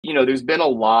there's been a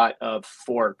lot of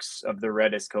forks of the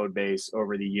Redis code base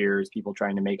over the years, people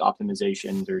trying to make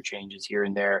optimizations or changes here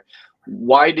and there.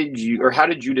 Why did you, or how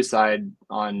did you decide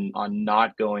on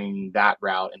not going that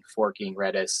route and forking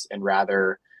Redis and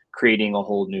rather creating a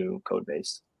whole new code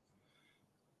base?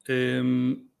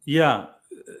 Yeah.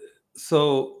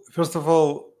 So first of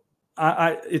all,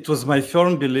 it was my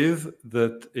firm belief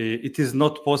that it is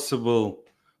not possible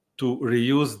to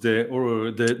reuse the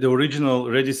original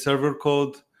Redis server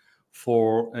code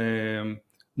for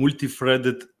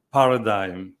multi-threaded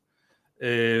paradigm.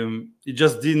 It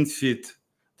just didn't fit.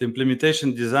 The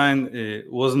implementation design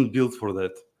wasn't built for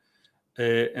that.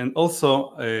 And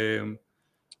also,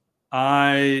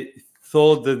 I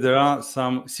thought that there are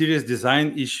some serious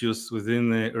design issues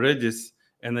within Redis,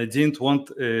 and I didn't want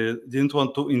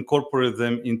to incorporate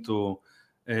them into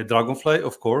Dragonfly,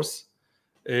 of course.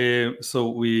 So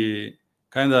we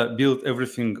kind of built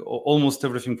everything, almost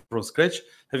everything from scratch.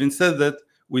 Having said that,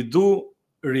 we do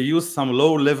reuse some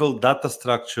low-level data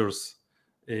structures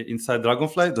inside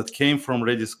Dragonfly that came from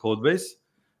Redis codebase.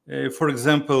 For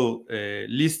example,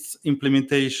 lists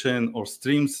implementation or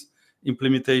streams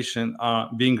implementation are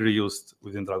being reused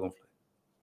within Dragonfly.